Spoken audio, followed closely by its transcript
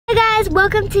guys,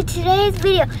 welcome to today's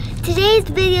video. Today's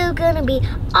video is gonna be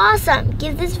awesome.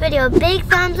 Give this video a big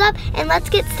thumbs up and let's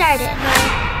get started.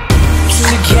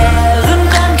 Together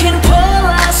none can pull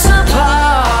us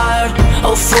apart.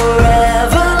 Oh,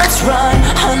 forever let's run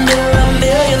under a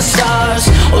million stars.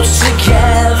 Oh,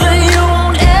 together you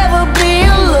won't ever be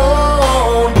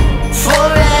alone.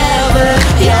 Forever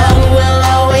young will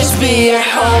always be your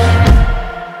home.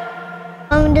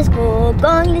 Going to school,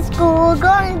 going to school,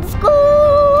 going to school.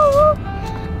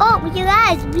 Oh, you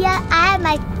guys, I have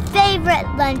my favorite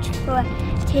lunch for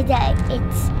today.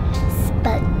 It's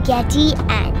spaghetti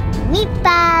and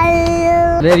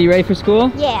meatballs. Liv, you ready for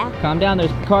school? Yeah. Calm down,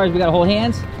 there's cars, we gotta hold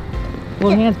hands.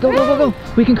 Hold hands, go, go, go, go.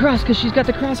 We can cross because she's got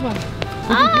the crosswalk.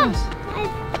 We can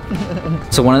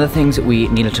cross. So one of the things we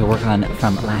needed to work on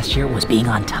from last year was being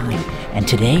on time. And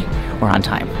today, we're on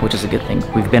time, which is a good thing.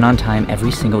 We've been on time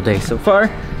every single day so far,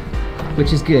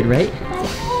 which is good, right?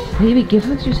 Baby, give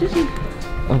hugs to your sissy.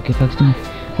 Oh, give hugs to me.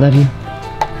 Love you.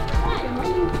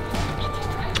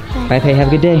 Bye, Pay, have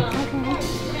a good day.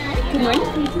 Good morning.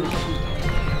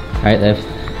 All right, Liv.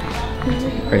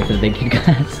 Ready for the big kid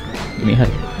class? Give me a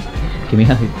hug. Give me a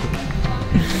hug.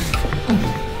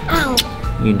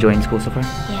 Ow. You enjoying school so far?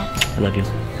 Yeah. I love you.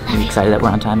 Are you excited that we're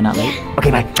on time and not late?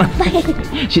 Okay, bye.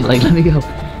 Bye. She's like, let me go.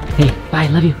 Hey, bye,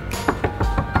 love you.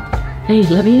 Hey,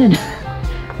 let me in.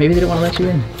 Maybe they don't want to let you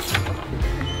in.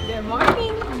 Good morning.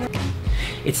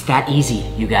 It's that easy,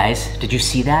 you guys. Did you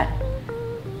see that?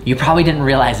 You probably didn't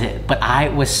realize it, but I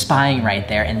was spying right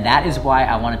there, and that is why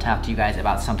I want to talk to you guys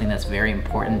about something that's very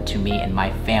important to me and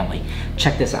my family.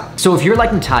 Check this out. So if you're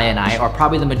like Natalia and I, or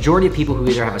probably the majority of people who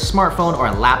either have a smartphone or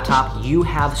a laptop, you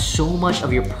have so much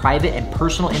of your private and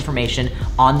personal information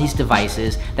on these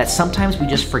devices that sometimes we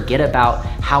just forget about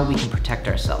how we can protect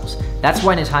ourselves. That's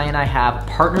why Natalia and I have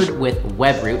partnered with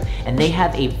Webroot, and they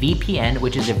have a VPN,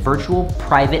 which is a virtual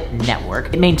private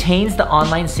network. It maintains the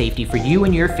online safety for you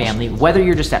and your family, whether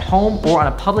you're just at home or on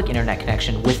a public internet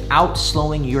connection, without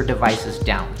slowing your devices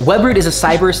down. Webroot is a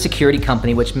cyber security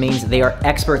company, which means they are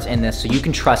experts in this, so you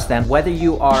can trust them. Whether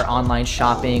you are online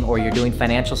shopping or you're doing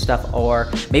financial stuff, or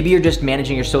maybe you're just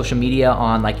managing your social media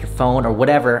on like your phone or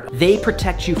whatever, they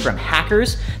protect you from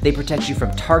hackers, they protect you from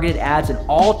targeted ads and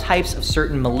all types of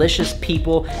certain malicious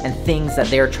people and things that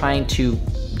they're trying to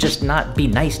just not be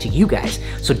nice to you guys.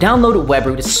 So download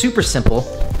Webroot, it's super simple.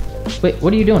 Wait,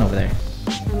 what are you doing over there?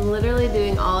 I'm literally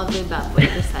doing all of the above what you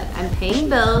just said. I'm paying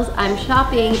bills, I'm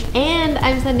shopping, and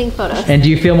I'm sending photos. And do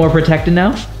you feel more protected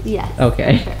now? Yes.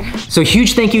 Okay. Sure. So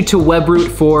huge thank you to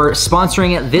Webroot for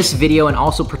sponsoring this video and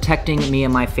also protecting me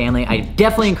and my family. I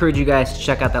definitely encourage you guys to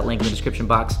check out that link in the description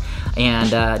box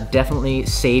and definitely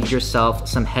save yourself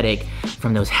some headache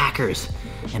from those hackers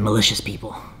and malicious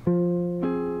people.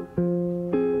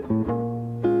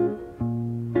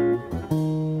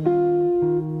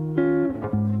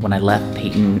 When I left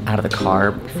Peyton out of the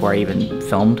car before I even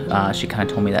filmed, she kind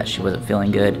of told me that she wasn't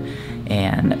feeling good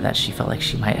and that she felt like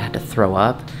she might have to throw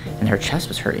up and her chest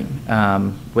was hurting,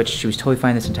 which she was totally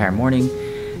fine this entire morning.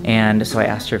 And so I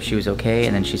asked her if she was okay,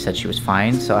 and then she said she was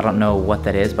fine. So I don't know what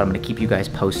that is, but I'm gonna keep you guys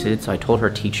posted. So I told her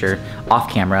teacher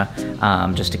off camera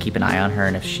just to keep an eye on her,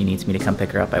 and if she needs me to come pick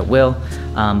her up, I will.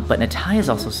 But Natalia's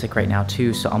also sick right now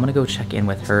too, so I'm gonna go check in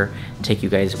with her, take you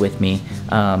guys with me.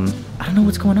 I don't know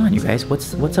what's going on, you guys.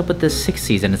 What's up with this sixth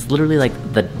season? It's literally like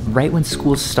right when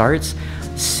school starts,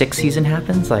 sixth season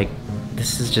happens. Like,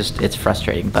 this is just, it's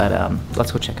frustrating, but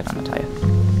let's go check it on Natalia.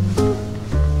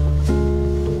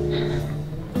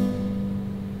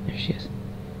 She is.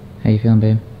 How you feeling,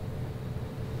 babe?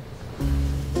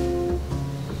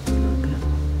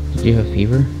 Did you have a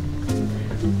fever?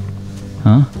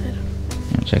 Huh? You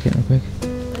wanna check it real quick?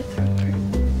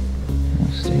 Oh,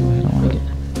 stay away, I don't wanna get...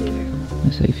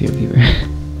 Let's say fever.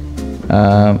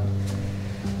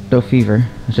 No fever,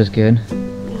 which is good.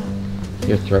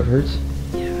 Your throat hurts?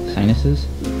 Yeah. Sinuses?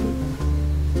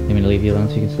 You want me to leave you alone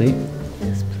so you can sleep?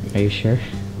 Yes, please. Are you sure?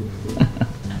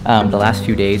 The last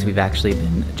few days we've actually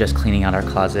been just cleaning out our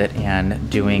closet and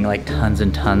doing like tons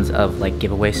and tons of like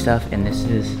giveaway stuff, and this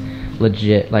is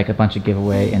legit like a bunch of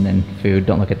giveaway and then food.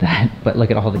 Don't look at that, but look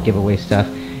at all the giveaway stuff.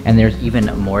 And there's even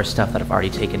more stuff that I've already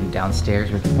taken downstairs.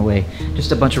 We're giving away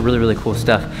just a bunch of really, really cool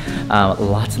stuff.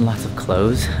 Lots and lots of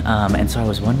clothes. And so I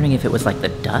was wondering if it was like the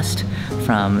dust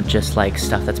from just like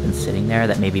stuff that's been sitting there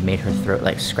that maybe made her throat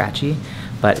like scratchy,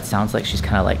 but it sounds like she's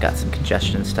kind of like got some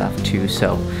congestion and stuff too.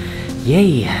 So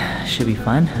yay, should be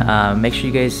fun. Make sure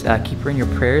you guys keep her in your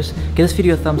prayers. Give this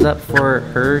video a thumbs up for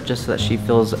her just so that she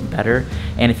feels better.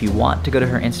 And if you want to go to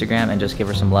her Instagram and just give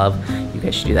her some love, you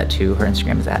guys should do that too. Her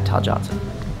Instagram is @TalJohnson.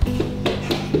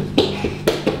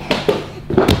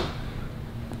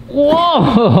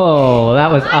 Whoa,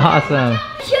 that was awesome.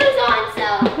 Shoes on,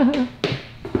 so.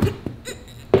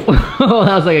 Oh,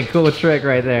 that was like a cool trick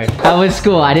right there. That was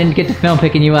cool. I didn't get to film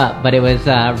picking you up, but it was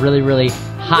really, really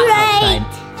hot outside.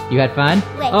 You had fun?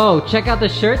 Great. Oh, check out the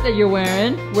shirt that you're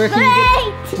wearing. Where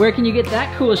can you get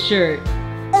that cool shirt?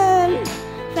 From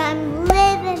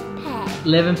liveandpay.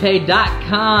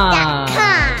 liveandpay.com.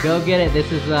 Go get it.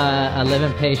 This is a Live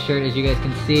and Pay shirt, as you guys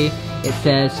can see. It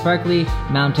says Sparkly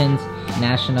Mountains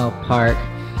National Park.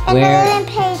 And the Live and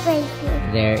Pay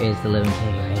bracelet. There is the Live and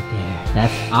Pay right there.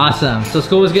 That's awesome. So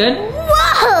school was good?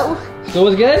 Whoa! School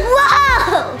was good?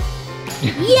 Whoa!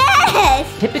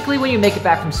 Yes! Typically when you make it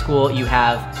back from school, you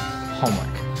have homework.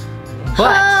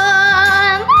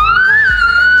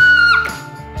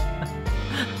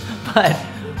 But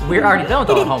we're already done with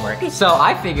all the homework. So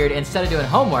I figured instead of doing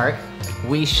homework,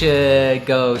 we should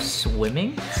go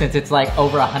swimming since it's like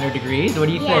over 100 degrees. What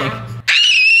do you think?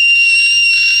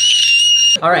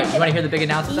 All right, you wanna hear the big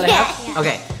announcement that I have? Yeah.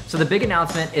 Okay, so the big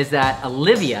announcement is that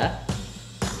Olivia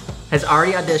has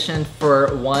already auditioned for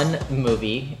one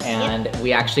movie, and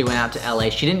we actually went out to LA.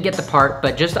 She didn't get the part,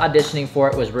 but just auditioning for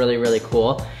it was really, really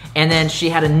cool. And then she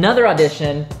had another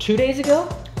audition 2 days ago?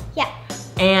 Yeah.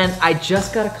 And I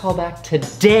just got a call back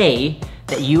today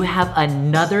that you have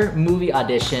another movie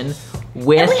audition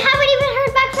with... And we haven't even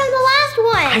heard back from the last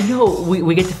one. I know,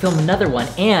 we get to film another one,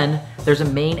 and there's a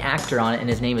main actor on it, and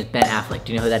his name is Ben Affleck.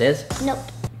 Do you know who that is? Nope.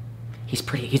 He's a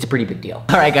pretty big deal.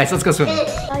 All right, guys, let's go swimming.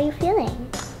 How are you feeling?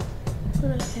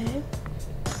 Okay.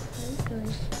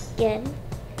 Good.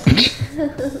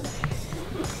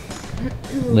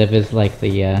 Liv is like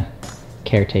the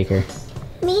caretaker.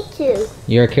 Me too.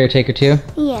 You're a caretaker too?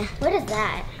 Yeah. What is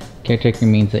that? Caretaker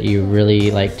means that you really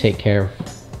like take care of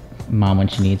Mom when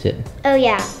she needs it. Oh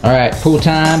yeah. All right, pool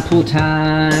time, pool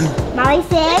time. Molly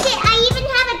said. Look, I even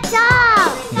have a doll.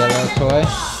 You got a little toy?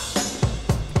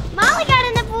 Molly got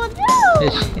in the pool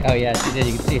too. Oh yeah, she did.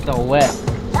 You can see it's all wet.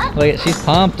 Look at, she's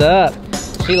pumped up.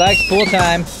 She likes pool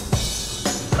time.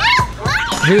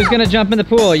 Who's gonna jump in the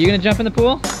pool? Are you gonna jump in the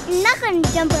pool? I'm not gonna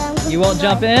jump in. You won't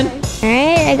jump in? All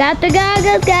right, I got the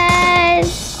goggles,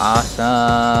 guys.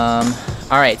 Awesome.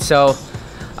 All right, so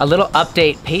a little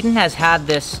update. Peyton has had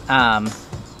this,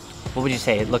 what would you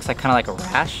say? It looks like kind of like a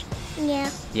rash. Yeah.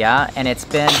 Yeah, and it's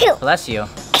been, Cute. bless you.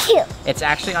 Cute. It's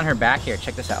actually on her back here.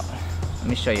 Check this out. Let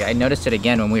me show you. I noticed it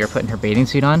again when we were putting her bathing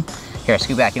suit on. Here,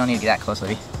 scoot back. You don't need to get that close,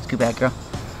 Libby. Scoot back, girl.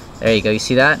 There you go. You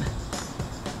see that?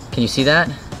 Can you see that?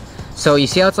 So you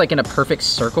see how it's like in a perfect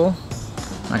circle?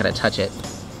 I'm not gonna touch it.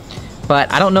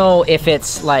 But I don't know if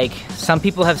it's like, some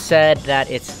people have said that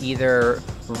it's either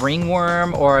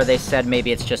ringworm or they said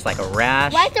maybe it's just like a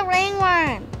rash. What's a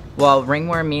ringworm? Well,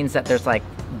 ringworm means that there's like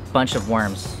a bunch of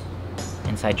worms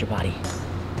inside your body.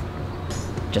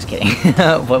 Just kidding.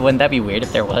 Wouldn't that be weird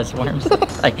if there was worms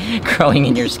like growing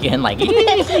in your skin? Like,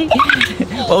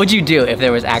 what would you do if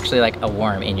there was actually like a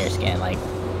worm in your skin? Like,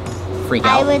 freak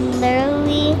out? I would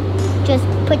literally just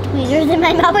put tweezers in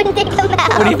my mouth and take them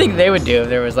out. What do you think they would do if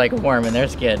there was like a worm in their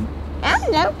skin? I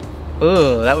don't know.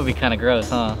 Ooh, that would be kind of gross,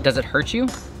 huh? Does it hurt you?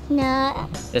 No.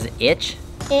 Does it itch?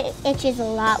 It itches a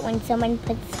lot when someone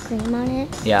puts cream on it.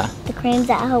 Yeah. The cream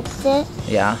that helps it.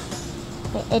 Yeah.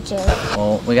 It itches.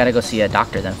 Well, we gotta go see a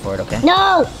doctor then for it, okay?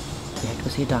 No! We have to go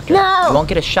see a doctor. No! You won't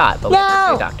get a shot, but we have to go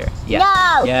see a doctor. Yeah.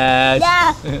 No! Yes.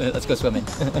 No! Let's go swimming.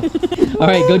 All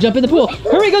right, go jump in the pool.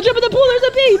 Hurry, go jump in the pool. There's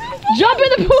a bee. Jump in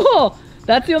the pool.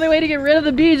 That's the only way to get rid of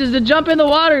the bees is to jump in the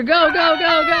water. Go, go,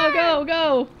 go, go, go,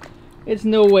 go. It's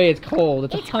no way it's cold.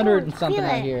 It's 100 and something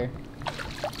out here.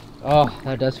 Oh,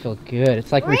 that does feel good.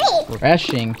 It's like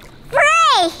refreshing. 3!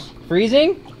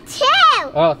 Freezing? 2!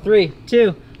 Oh, 3,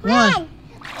 2, 1.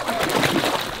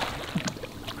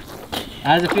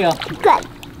 How does it feel? Good.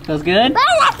 Feels good? But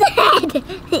that's the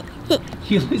head!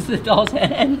 You lose the doll's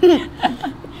head?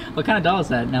 What kind of doll is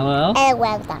that? An LOL?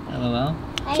 Well done. LOL?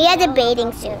 She has a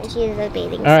bathing suit. She has a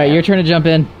bathing suit. All right, your turn to jump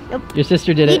in. Nope. Your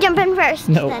sister did it. You jump in first.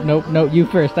 No, then. nope, no, you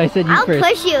first. I said you I'll first.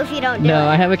 push you if you don't do it. No,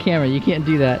 I have a camera. You can't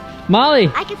do that.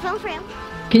 Molly, I can film for you.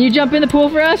 can you jump in the pool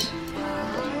for us?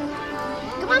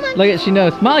 Come on, Mom. Look at, she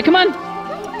knows. Molly, come on.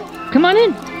 Come on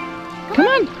in. Come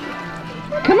on.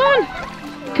 Come on.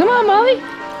 Come on, Molly.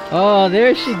 Oh,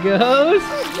 there she goes.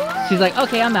 She's like,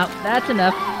 okay, I'm out. That's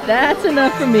enough. That's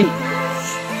enough for me.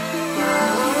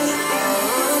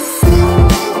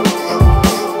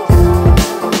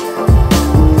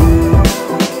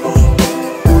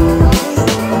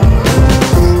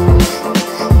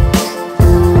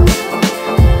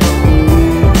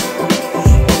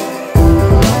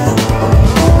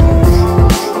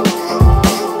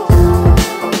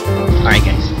 Alright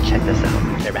guys, check this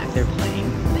out. They're back there playing.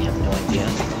 They have no idea.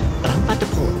 But I'm about to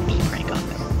pull a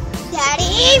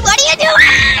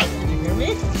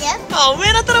Oh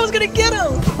man, I thought I was gonna get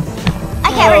him.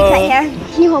 I can't reach right here.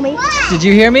 Can you hold me? Did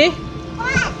you hear me?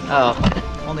 Oh,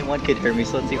 only one kid heard me,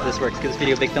 so let's see if this works. Give this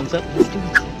video a big thumbs up. Let's do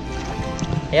this.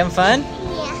 You having fun? Yeah.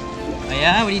 Oh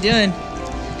yeah? What are you doing?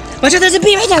 Watch out, there's a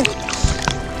bee right there!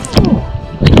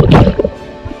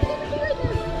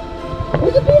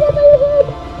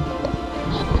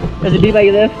 There's a bee by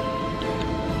your lip.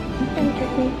 Does it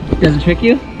trick me. Does it trick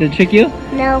you? Does it trick you?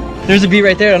 No. There's a bee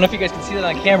right there. I don't know if you guys can see that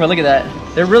on camera. Look at that.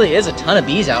 There really is a ton of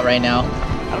bees out right now.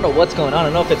 I don't know what's going on. I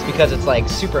don't know if it's because it's like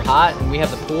super hot and we have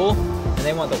the pool and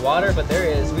they want the water, but there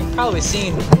is. We've probably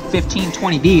seen 15,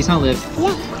 20 bees, huh, Liv?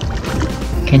 Yeah.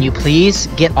 Can you please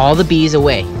get all the bees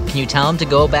away? Can you tell them to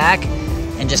go back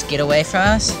and just get away from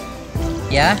us?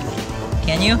 Yeah?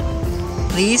 Can you?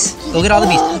 Please? Go get all the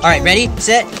bees. All right, ready,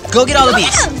 set, go get all the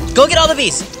bees. Go get all the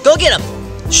bees. Go get them.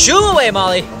 Shoo them away,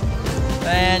 Molly.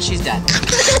 And she's done.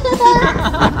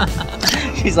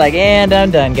 She's like, and I'm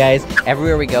done, guys.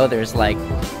 Everywhere we go, there's like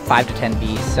 5 to 10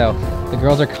 bees. So the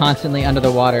girls are constantly under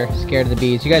the water, scared of the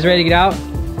bees. You guys ready to get out?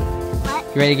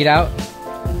 What? You ready to get out?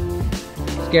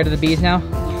 Scared of the bees now?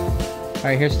 All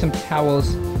right, here's some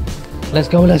towels. Let's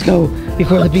go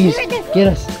before the bees get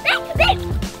us.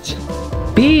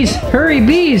 Bees, hurry,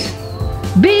 bees,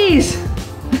 bees.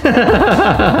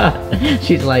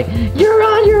 She's like, you're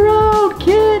on your own,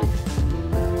 kid.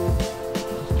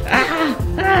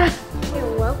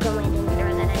 You're welcome. I didn't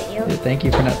throw that at you. Thank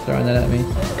you for not throwing that at me.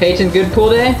 Peyton, good pool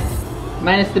day?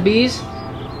 Minus the bees?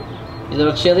 You a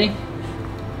little chilly?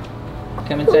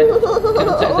 Come inside. Come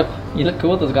inside. You look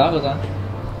cool with those goggles on.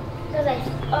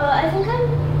 I think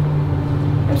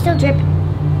I'm still dripping.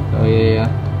 Oh yeah.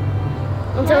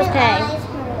 It's okay.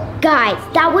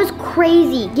 Guys, that was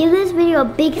crazy. Give this video a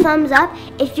big thumbs up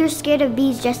if you're scared of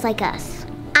bees just like us.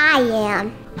 I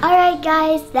am. Alright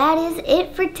guys, that is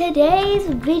it for today's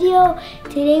video.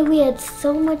 Today we had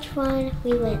so much fun.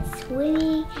 We went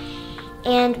swimming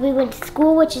and we went to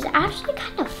school, which is actually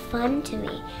kind of fun to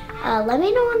me. Let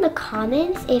me know in the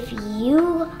comments if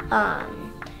you,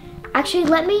 actually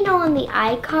let me know on the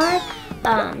iCard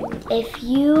if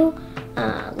you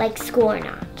like school or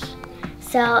not.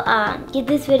 So give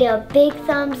this video a big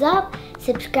thumbs up,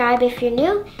 subscribe if you're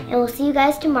new, and we'll see you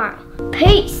guys tomorrow.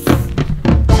 Peace!